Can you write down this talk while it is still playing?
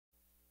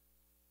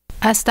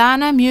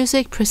Astana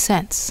Music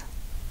presents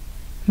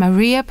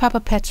Maria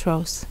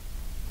Papapetros,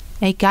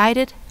 a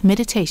guided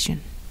meditation.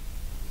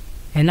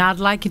 And I'd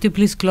like you to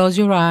please close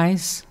your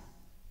eyes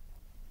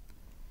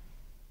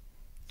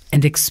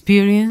and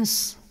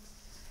experience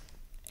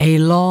a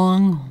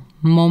long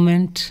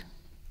moment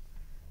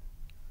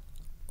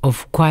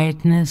of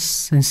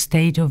quietness and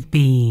state of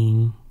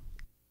being.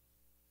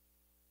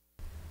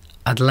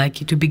 I'd like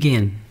you to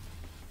begin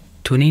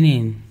tuning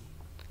in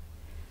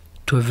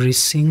to every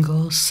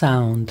single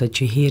sound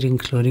that you hear,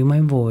 including my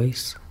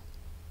voice,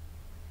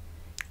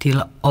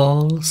 till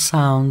all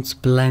sounds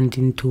blend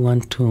into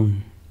one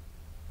tune.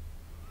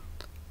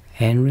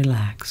 And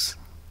relax.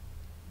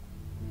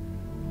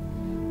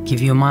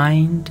 Give your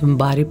mind and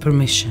body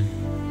permission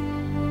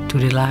to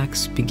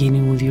relax,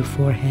 beginning with your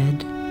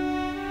forehead,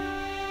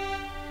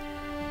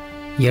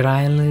 your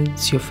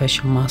eyelids, your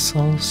facial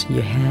muscles,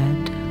 your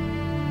head,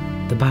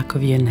 the back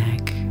of your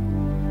neck,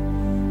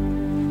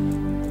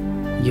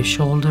 your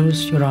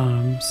shoulders, your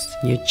arms,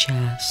 your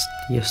chest,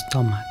 your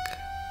stomach.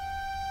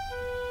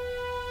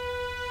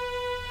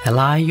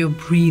 Allow your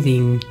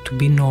breathing to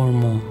be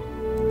normal.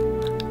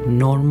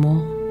 Normal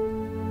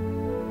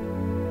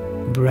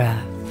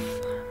breath.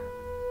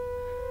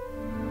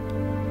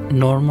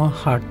 Normal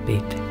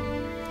heartbeat.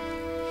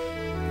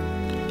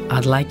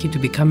 I'd like you to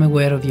become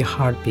aware of your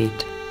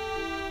heartbeat.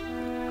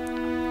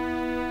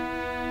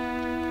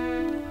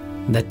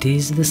 That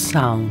is the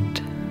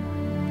sound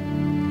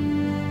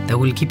that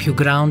will keep you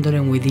grounded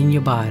and within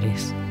your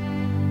bodies.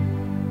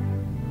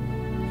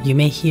 You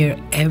may hear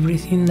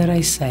everything that I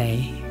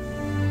say,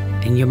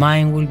 and your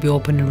mind will be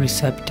open and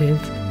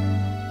receptive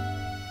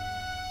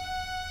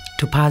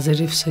to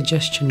positive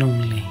suggestion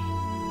only.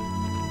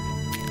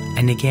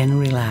 And again,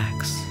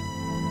 relax.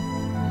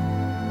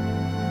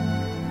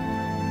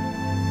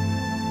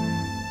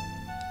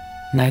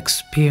 Now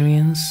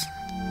experience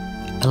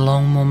a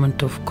long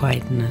moment of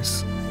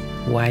quietness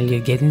while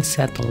you're getting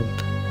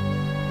settled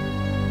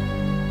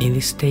in the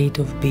state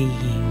of being.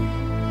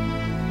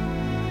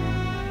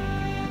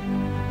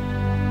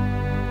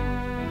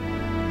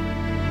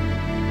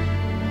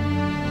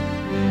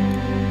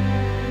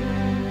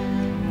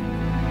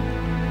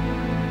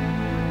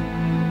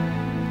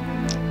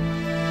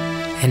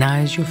 And now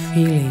as you're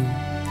feeling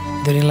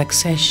the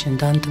relaxation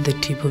down to the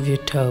tip of your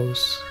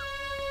toes,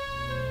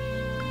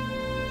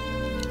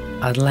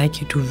 I'd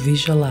like you to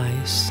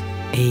visualize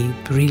a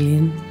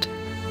brilliant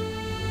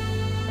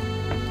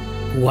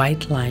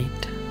white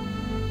light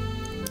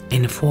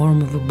in the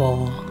form of a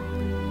ball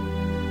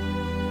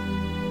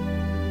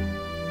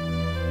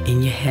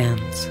in your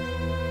hands.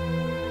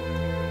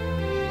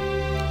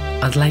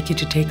 I'd like you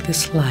to take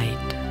this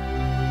light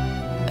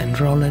and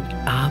roll it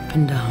up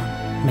and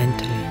down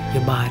mentally,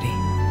 your body,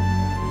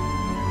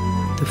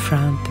 the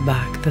front, the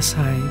back, the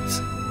sides.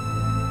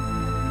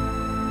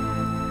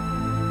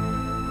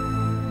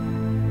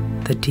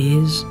 That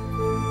is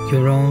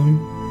your own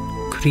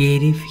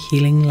creative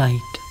healing light.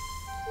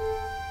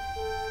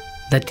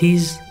 That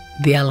is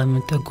the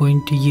element you're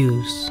going to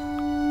use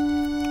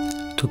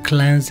to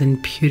cleanse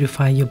and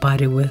purify your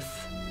body with.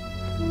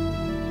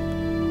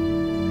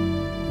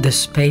 The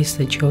space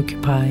that you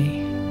occupy,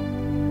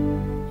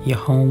 your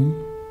home,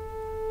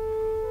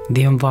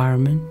 the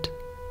environment,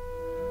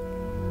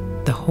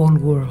 the whole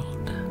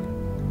world.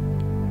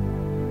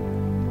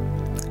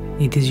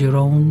 It is your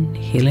own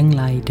healing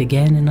light.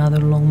 Again, another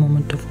long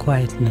moment of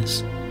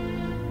quietness.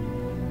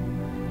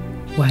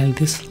 While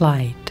this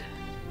light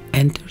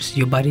enters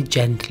your body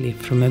gently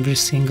from every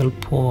single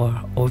pore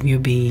of your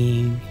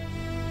being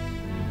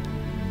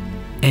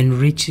and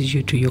reaches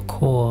you to your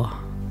core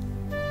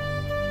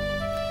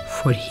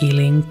for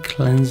healing,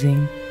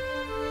 cleansing,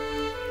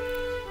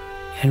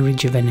 and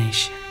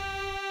rejuvenation.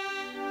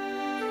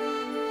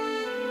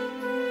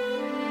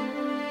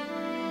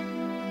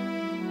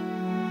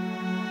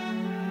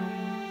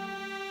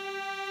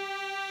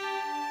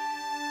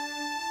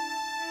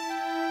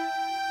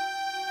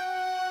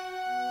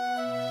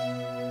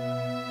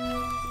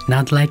 Now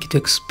I'd like you to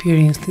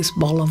experience this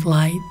ball of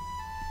light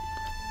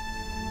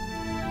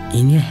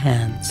in your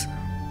hands.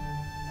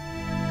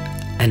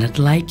 And I'd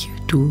like you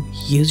to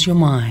use your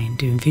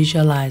mind and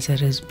visualize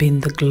it as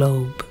being the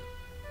globe.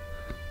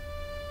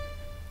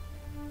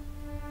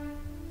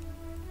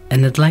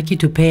 And I'd like you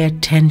to pay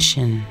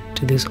attention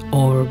to this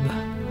orb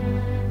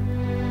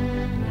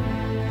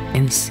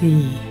and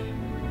see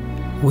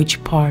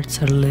which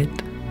parts are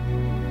lit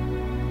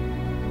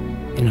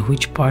and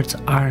which parts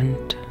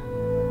aren't.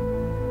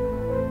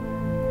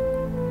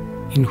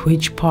 In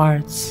which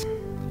parts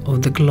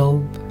of the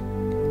globe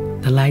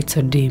the lights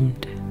are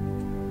dimmed.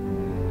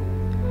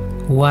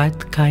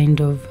 What kind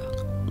of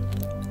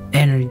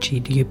energy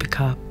do you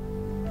pick up?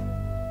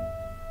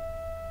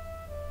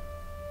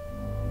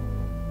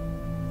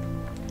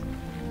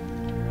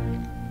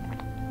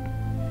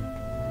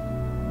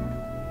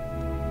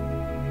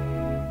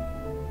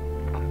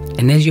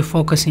 And as you're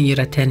focusing your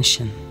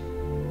attention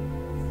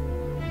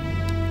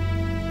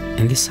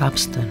in this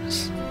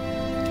substance,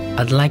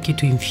 I'd like you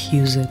to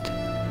infuse it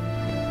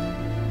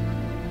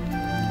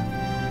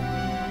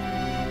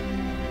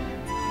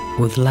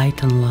with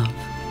light and love.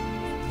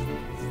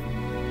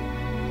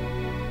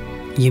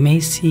 You may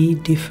see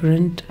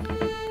different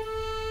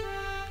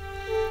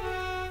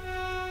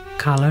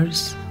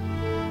colors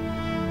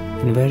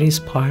in various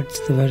parts,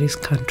 the various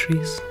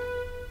countries.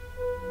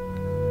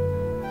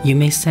 You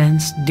may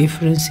sense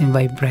difference in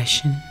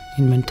vibration,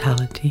 in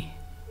mentality,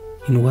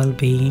 in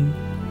well-being.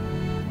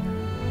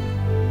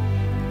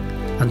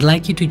 I'd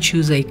like you to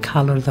choose a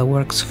color that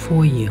works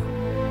for you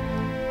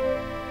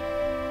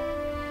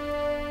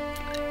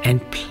and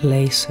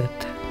place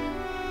it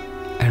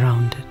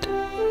around it.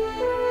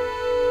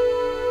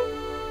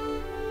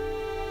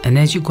 And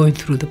as you're going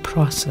through the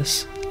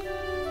process,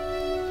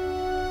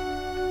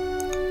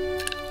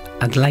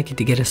 I'd like you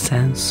to get a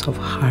sense of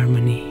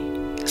harmony,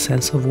 a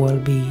sense of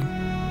well-being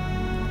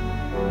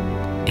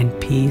and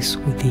peace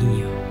within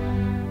you.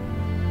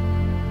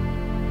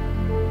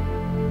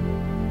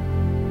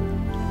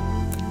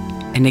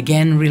 And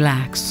again,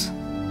 relax.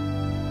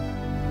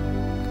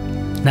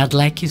 And I'd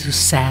like you to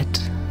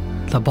set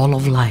the ball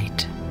of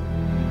light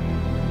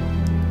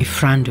in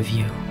front of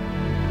you.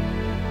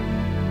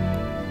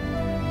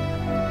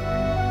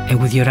 And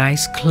with your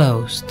eyes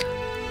closed,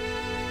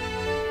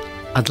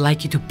 I'd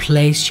like you to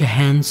place your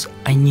hands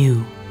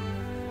anew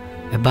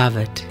above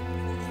it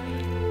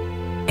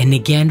and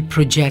again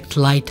project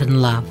light and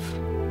love.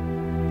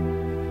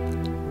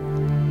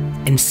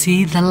 And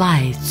see the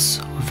lights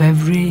of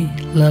every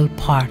little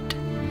part,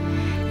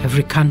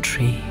 every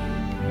country,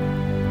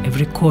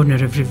 every corner,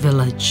 every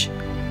village,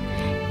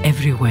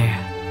 everywhere.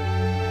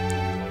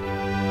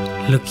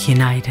 Look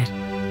united.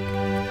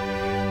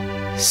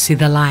 See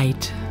the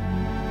light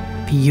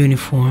be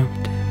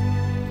uniformed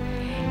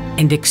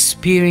and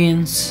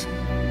experience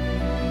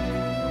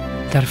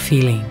that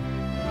feeling.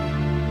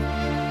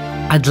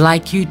 I'd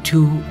like you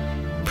to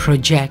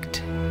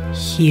project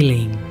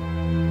healing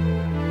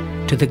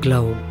to the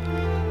globe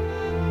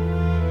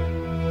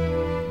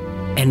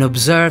and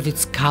observe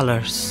its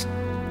colors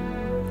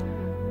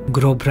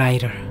grow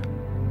brighter.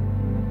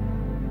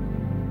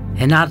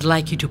 And I'd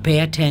like you to pay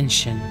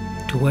attention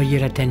to where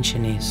your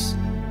attention is,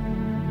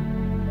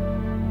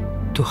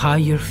 to how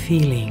you're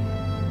feeling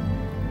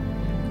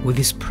with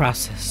this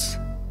process.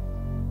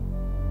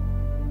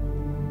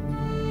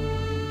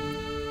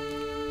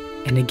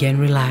 And again,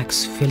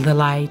 relax. Feel the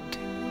light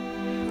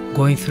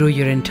going through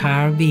your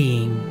entire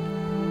being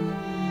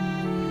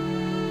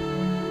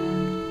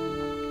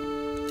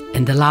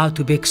and allow it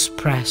to be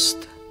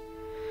expressed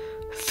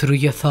through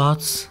your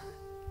thoughts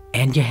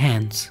and your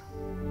hands.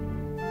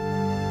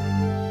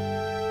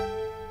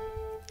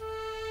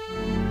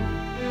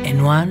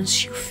 And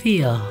once you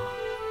feel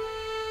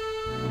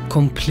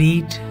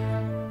complete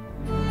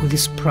with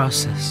this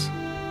process,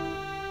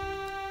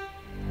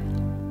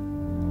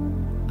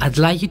 I'd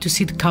like you to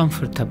sit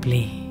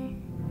comfortably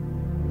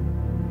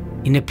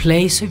in a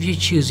place of your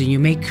choosing. You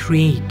may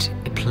create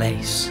a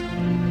place.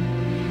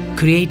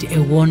 Create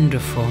a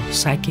wonderful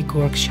psychic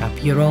workshop,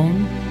 your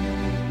own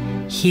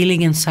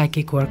healing and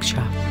psychic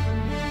workshop.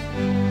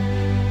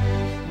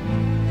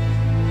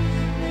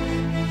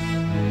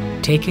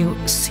 Take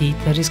a seat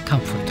that is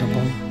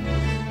comfortable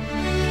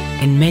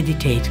and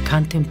meditate,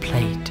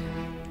 contemplate.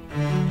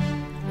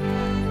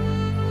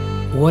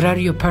 What are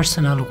your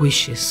personal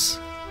wishes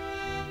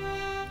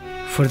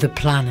for the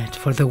planet,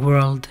 for the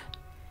world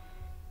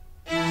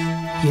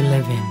you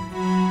live in?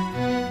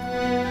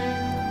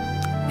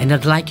 And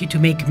I'd like you to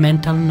make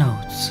mental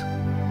notes.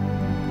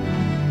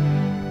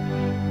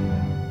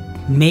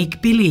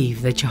 Make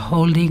believe that you're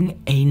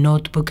holding a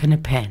notebook and a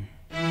pen.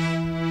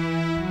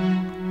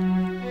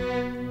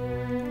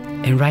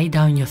 And write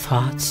down your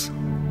thoughts,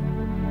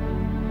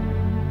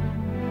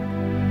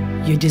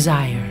 your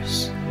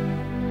desires.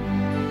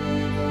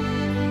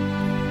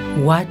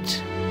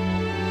 What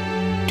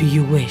do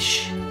you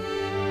wish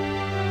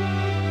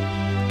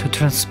to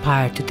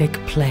transpire, to take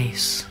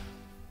place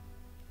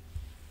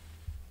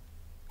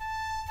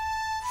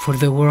for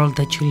the world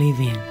that you live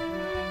in?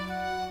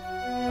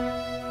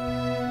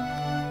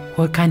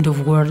 What kind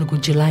of world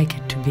would you like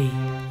it to be?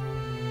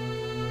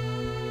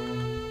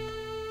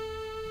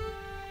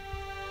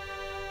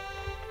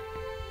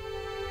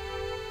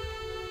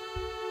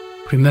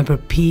 Remember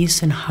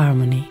peace and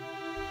harmony.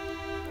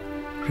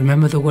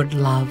 Remember the word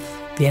love,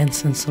 the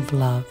essence of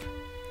love.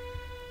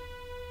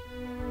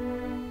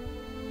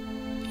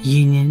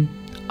 Union,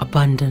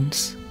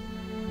 abundance,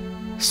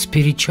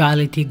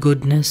 spirituality,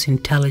 goodness,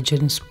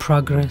 intelligence,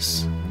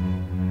 progress.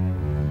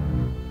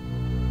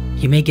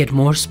 You may get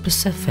more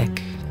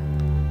specific.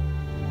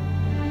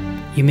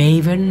 You may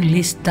even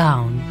list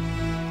down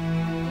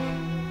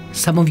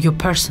some of your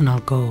personal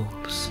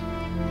goals.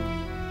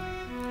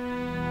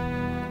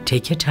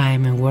 Take your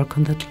time and work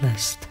on that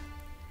list.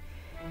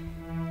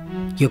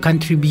 Your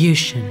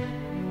contribution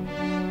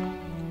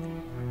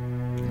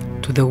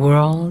to the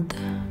world,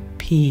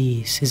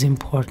 peace is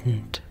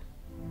important.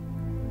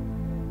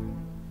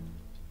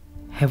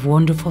 Have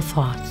wonderful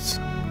thoughts.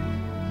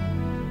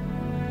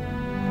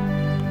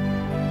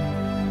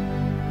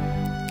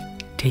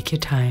 Take your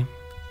time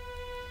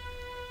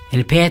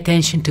and pay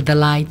attention to the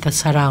light that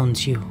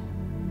surrounds you.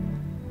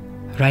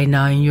 right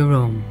now in your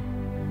room,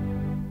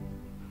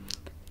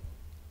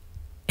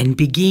 and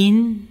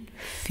begin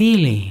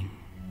feeling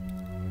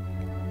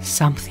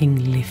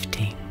something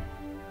lifting.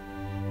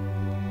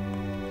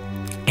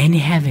 Any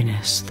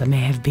heaviness that may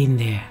have been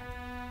there.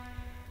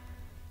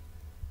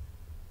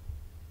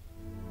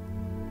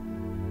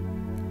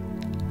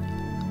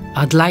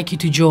 I'd like you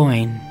to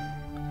join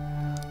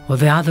all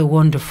the other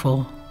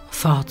wonderful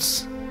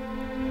thoughts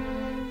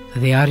that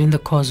they are in the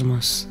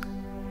cosmos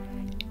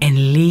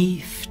and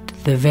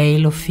lift the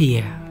veil of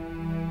fear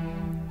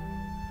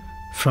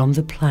from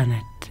the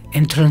planet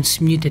and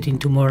transmute it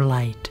into more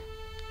light.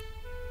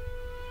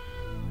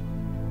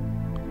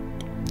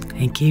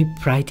 And keep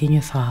writing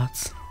your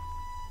thoughts.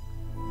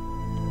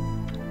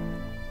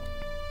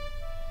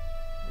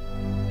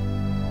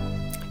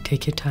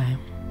 Take your time.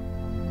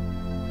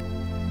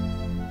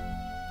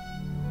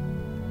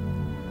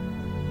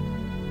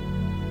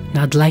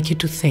 Now I'd like you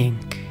to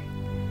think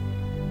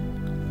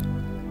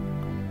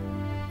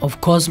of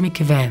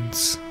cosmic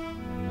events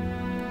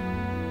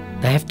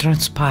that have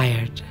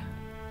transpired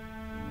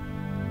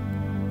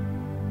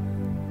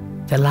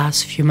the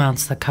last few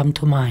months that come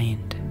to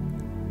mind.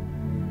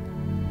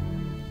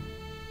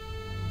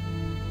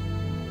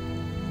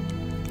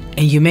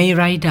 And you may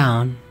write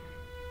down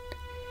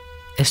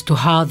as to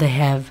how they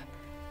have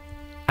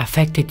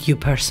affected you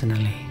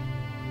personally.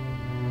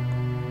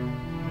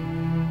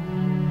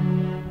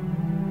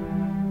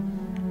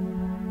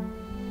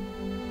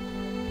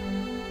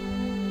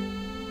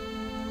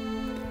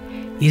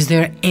 Is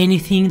there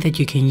anything that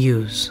you can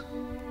use?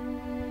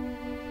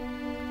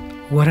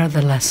 What are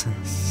the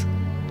lessons?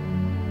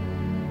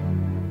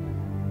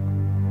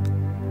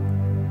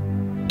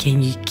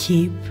 Can you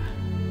keep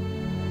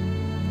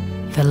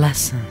the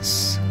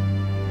lessons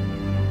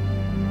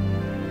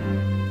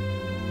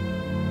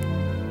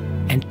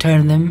and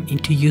turn them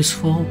into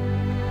useful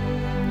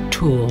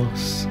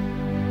tools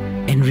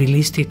and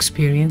release the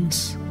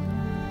experience?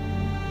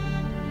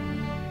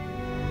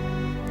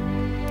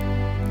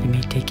 You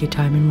may take your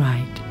time and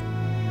write.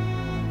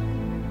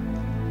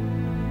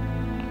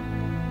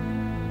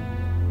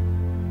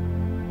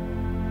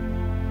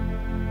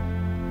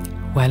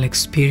 While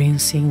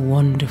experiencing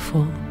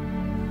wonderful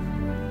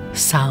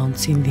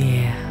sounds in the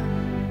air.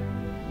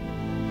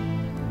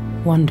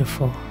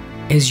 Wonderful,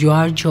 as you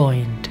are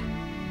joined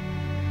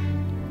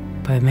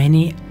by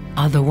many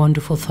other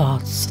wonderful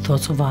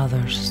thoughts of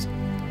others,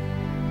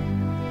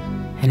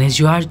 and as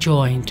you are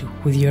joined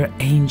with your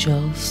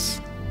angels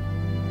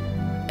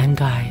and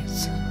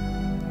guides.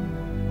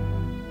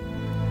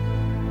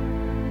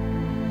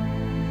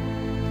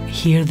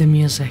 Hear the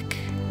music.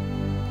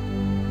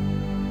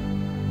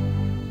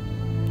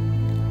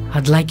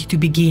 I'd like you to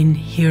begin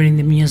hearing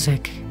the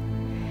music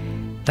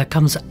that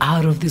comes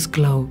out of this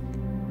globe,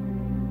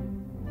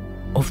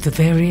 of the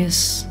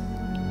various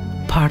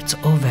parts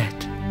of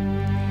it.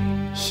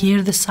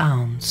 Hear the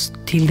sounds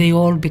till they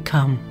all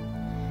become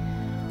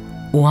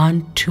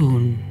one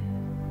tune,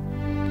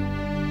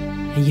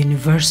 a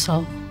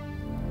universal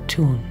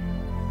tune.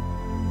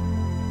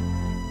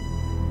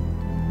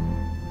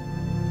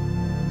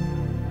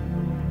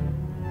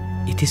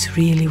 It is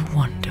really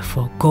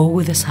wonderful. Go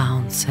with the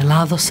sounds,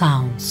 allow the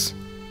sounds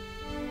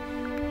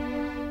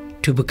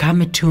to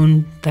become a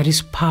tune that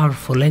is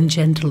powerful and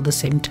gentle at the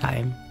same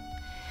time,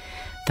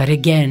 that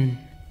again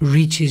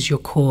reaches your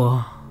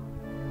core.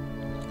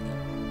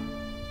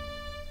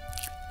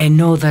 And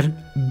know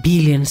that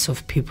billions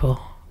of people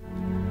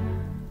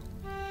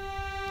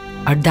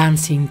are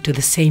dancing to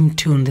the same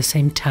tune, the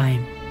same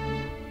time.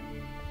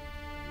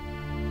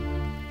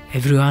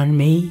 Everyone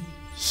may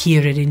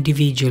hear it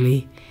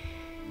individually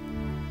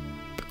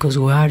because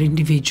we are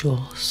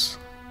individuals.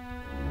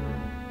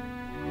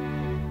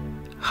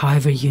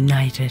 However,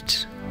 united,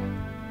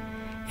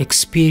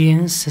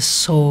 experience a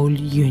soul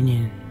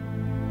union.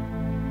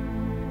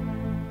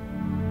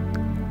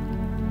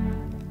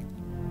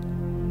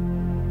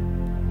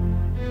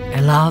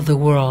 Allow the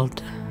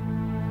world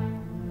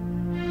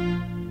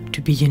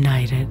to be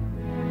united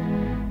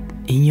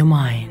in your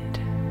mind.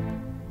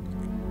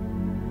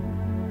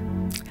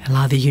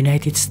 Allow the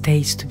United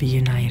States to be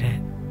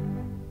united.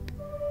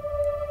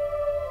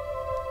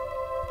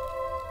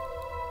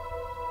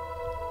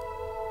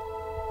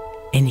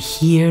 And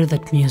hear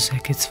that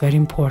music, it's very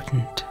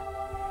important.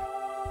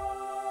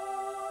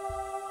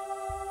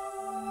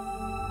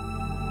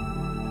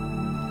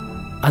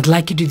 I'd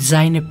like you to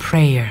design a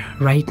prayer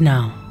right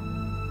now.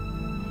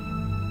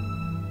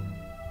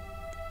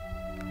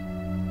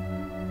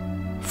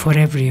 For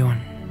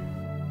everyone.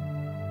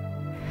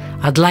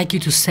 I'd like you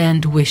to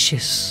send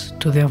wishes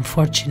to the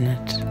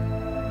unfortunate,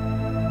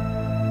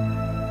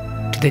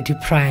 to the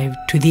deprived,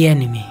 to the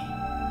enemy,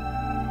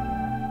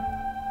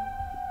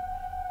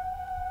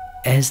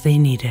 as they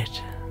need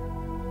it.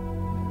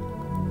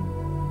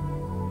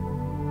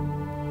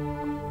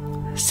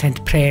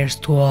 Send prayers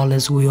to all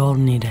as we all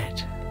need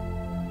it.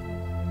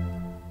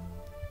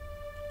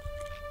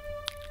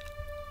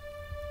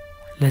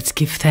 Let's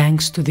give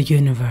thanks to the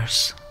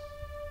universe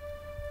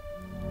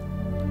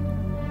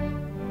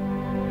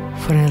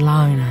for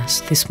allowing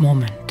us this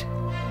moment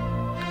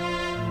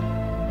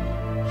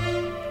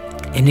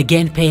And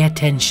again, pay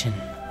attention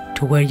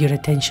to where your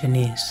attention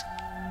is.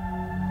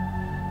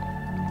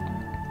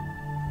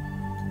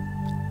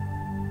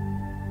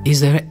 Is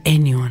there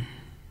anyone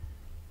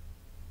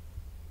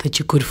that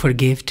you could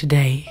forgive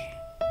today?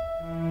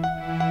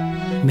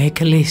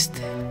 Make a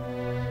list,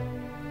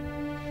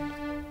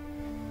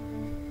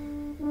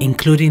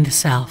 including the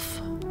self.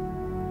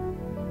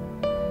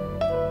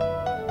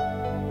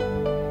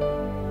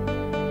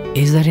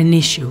 Is there an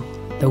issue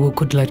that we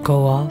could let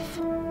go of?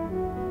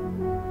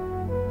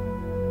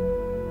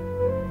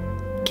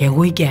 Can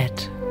we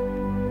get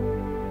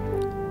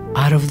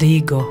out of the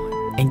ego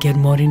and get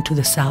more into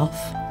the self?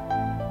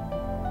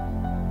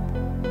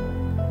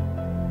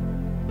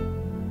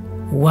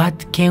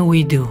 What can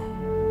we do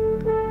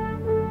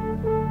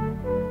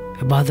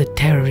about the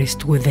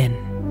terrorist within?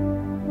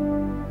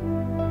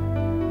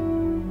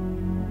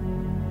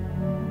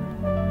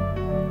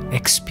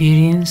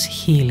 Experience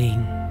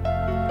healing.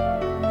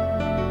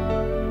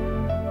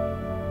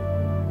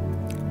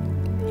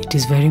 It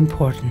is very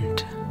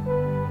important.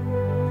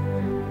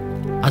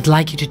 I'd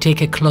like you to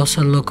take a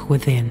closer look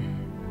within.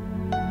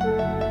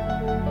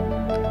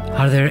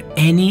 Are there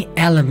any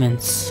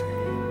elements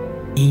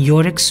in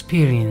your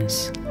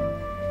experience,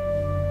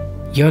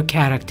 your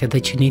character,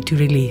 that you need to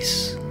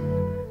release?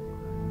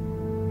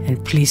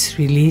 And please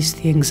release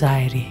the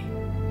anxiety.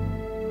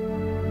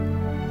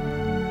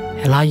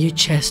 Allow your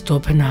chest to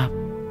open up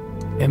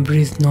and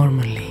breathe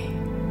normally.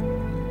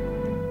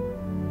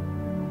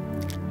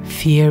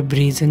 Fear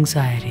breeds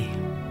anxiety.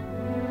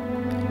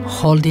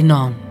 Holding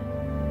on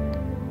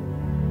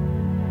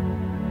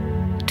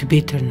to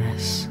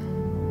bitterness.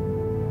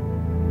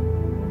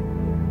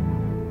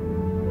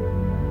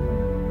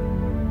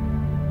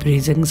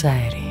 Breeds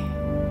anxiety.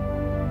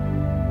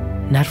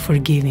 Not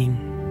forgiving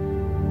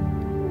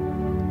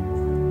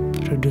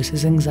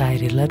produces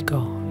anxiety. Let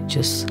go.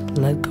 Just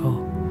let go.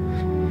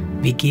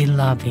 Begin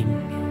loving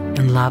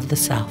and love the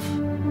self.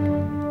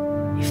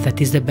 If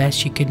that is the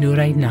best you can do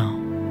right now,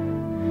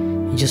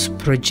 you just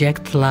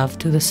project love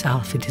to the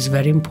self. It is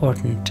very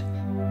important.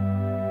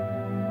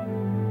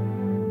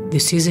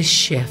 This is a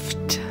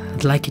shift.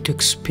 I'd like you to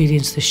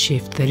experience the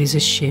shift. There is a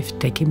shift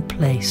taking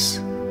place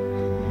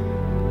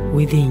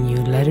within you.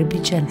 Let it be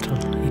gentle.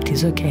 It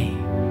is okay.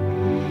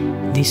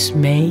 This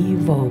may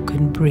evoke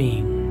and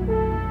bring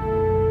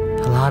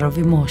a lot of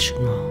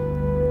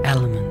emotional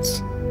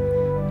elements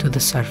to the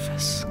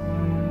surface.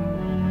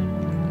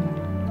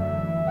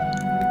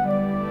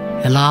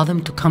 Allow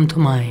them to come to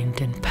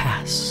mind and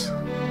pass.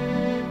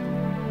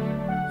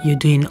 You're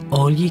doing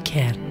all you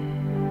can,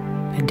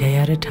 a day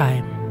at a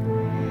time.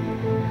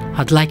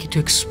 I'd like you to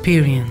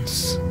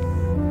experience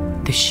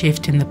the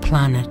shift in the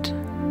planet.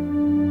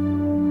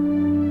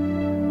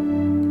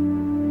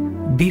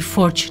 Be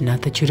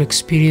fortunate that you're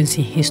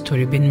experiencing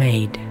history being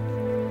made.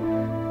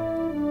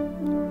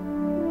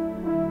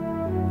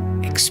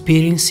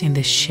 Experiencing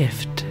the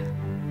shift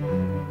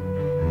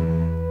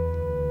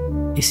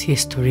is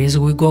history as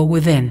we go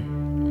within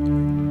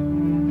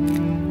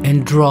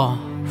and draw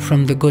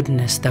from the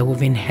goodness that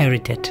we've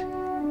inherited.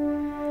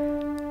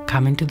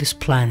 Coming to this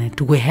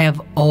planet, we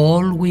have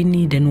all we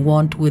need and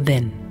want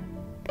within.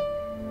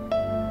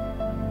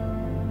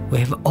 We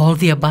have all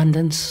the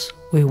abundance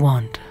we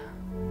want.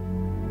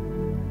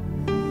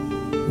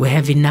 We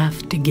have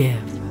enough to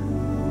give.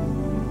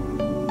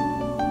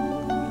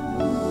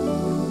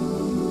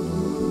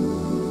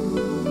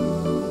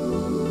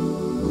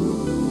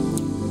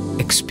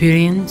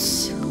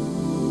 Experience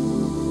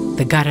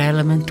the God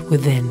element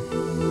within.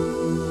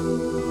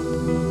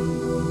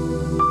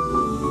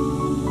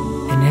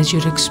 And as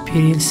you're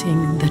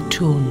experiencing the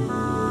tune,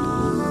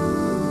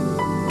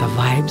 the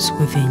vibes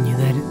within you,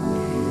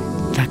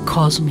 that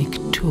cosmic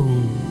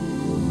tune,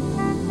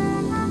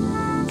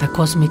 the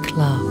cosmic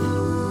love,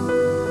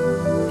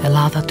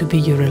 allow that to be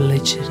your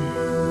religion.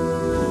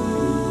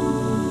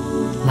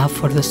 Love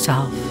for the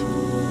self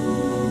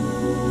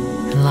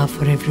and love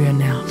for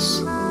everyone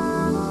else.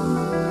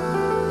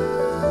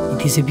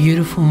 It is a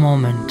beautiful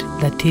moment.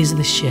 That is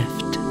the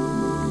shift.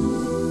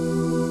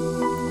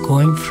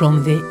 Going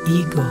from the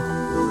ego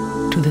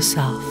to the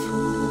self.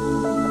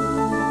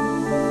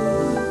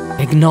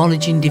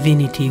 Acknowledging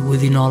divinity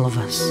within all of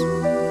us.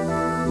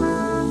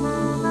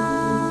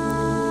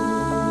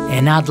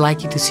 And I'd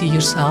like you to see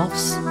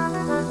yourselves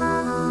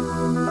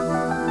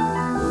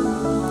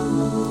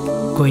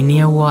going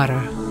near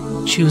water.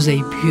 Choose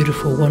a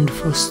beautiful,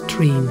 wonderful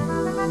stream.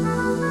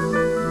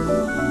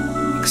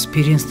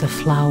 Experience the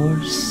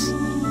flowers,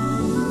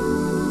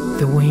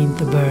 the wind,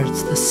 the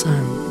birds, the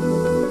sun.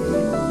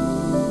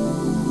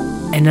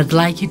 And I'd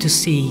like you to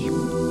see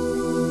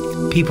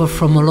people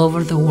from all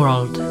over the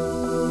world,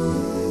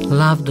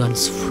 loved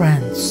ones,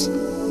 friends,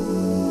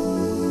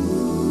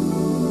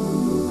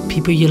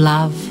 people you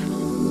love,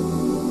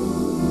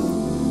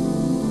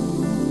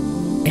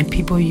 and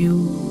people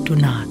you do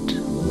not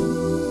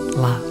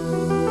love.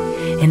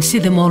 And see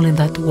them all in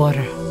that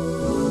water.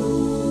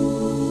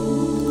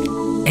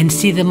 And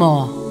see them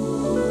all.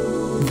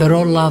 They're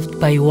all loved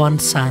by one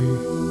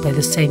sun, by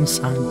the same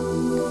sun.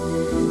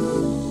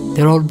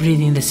 They're all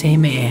breathing the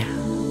same air.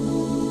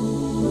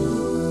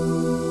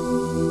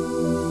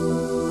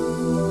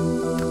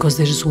 because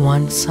there is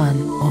one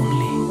sun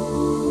only.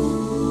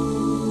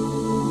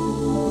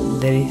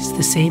 There is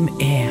the same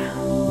air,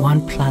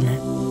 one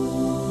planet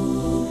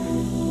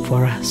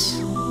for us.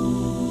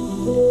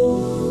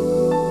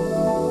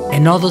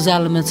 And all those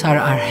elements are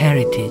our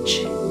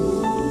heritage.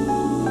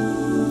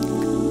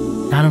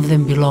 None of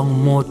them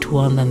belong more to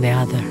one than the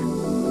other.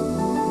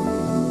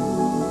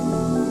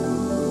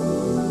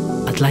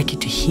 I'd like you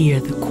to hear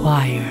the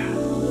choir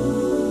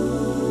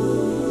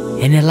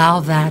and allow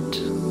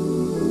that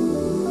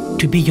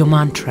to be your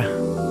mantra.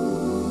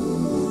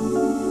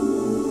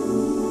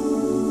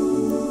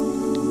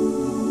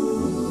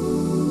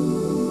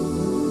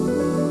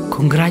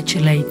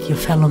 Congratulate your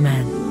fellow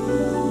man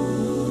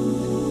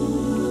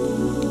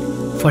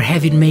for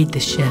having made the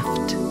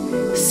shift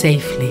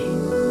safely.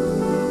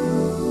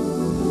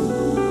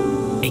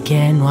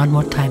 Again, one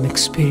more time,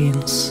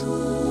 experience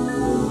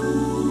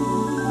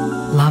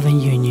love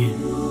and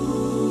union.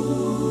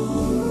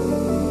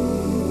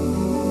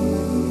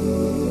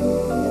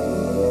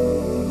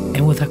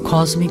 And with a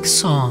cosmic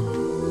song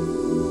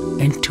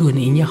and tune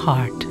in your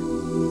heart,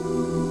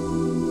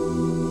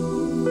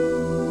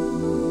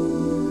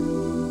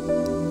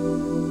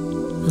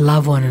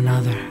 love one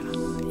another.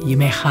 You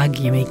may hug,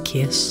 you may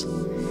kiss,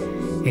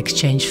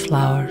 exchange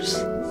flowers.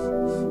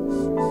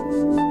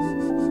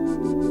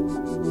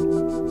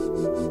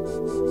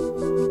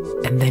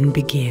 And then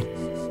begin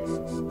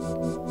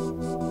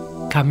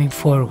coming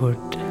forward,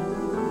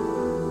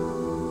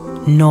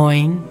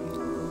 knowing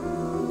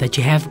that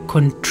you have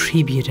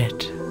contributed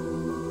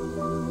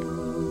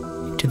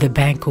to the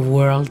bank of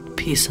world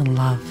peace and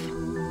love.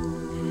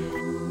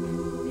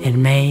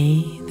 And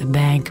may the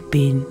bank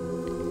be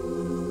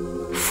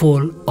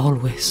full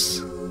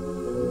always.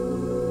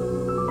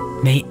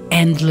 May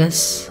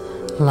endless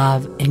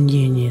love and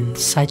union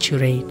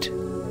saturate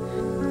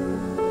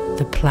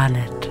the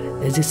planet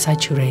as it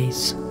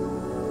saturates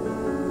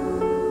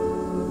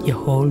your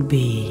whole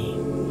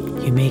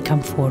being. You may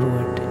come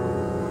forward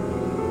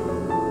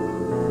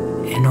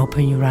and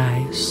open your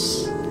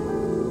eyes.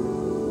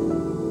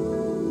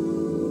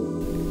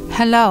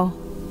 Hello,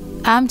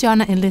 I'm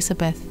Jonna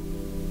Elizabeth.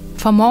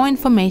 For more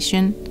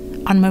information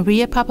on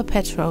Maria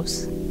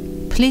Papapetros,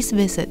 please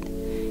visit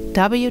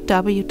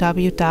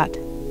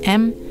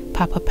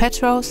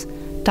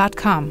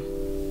www.mpapapetros.com.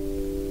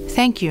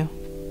 Thank you.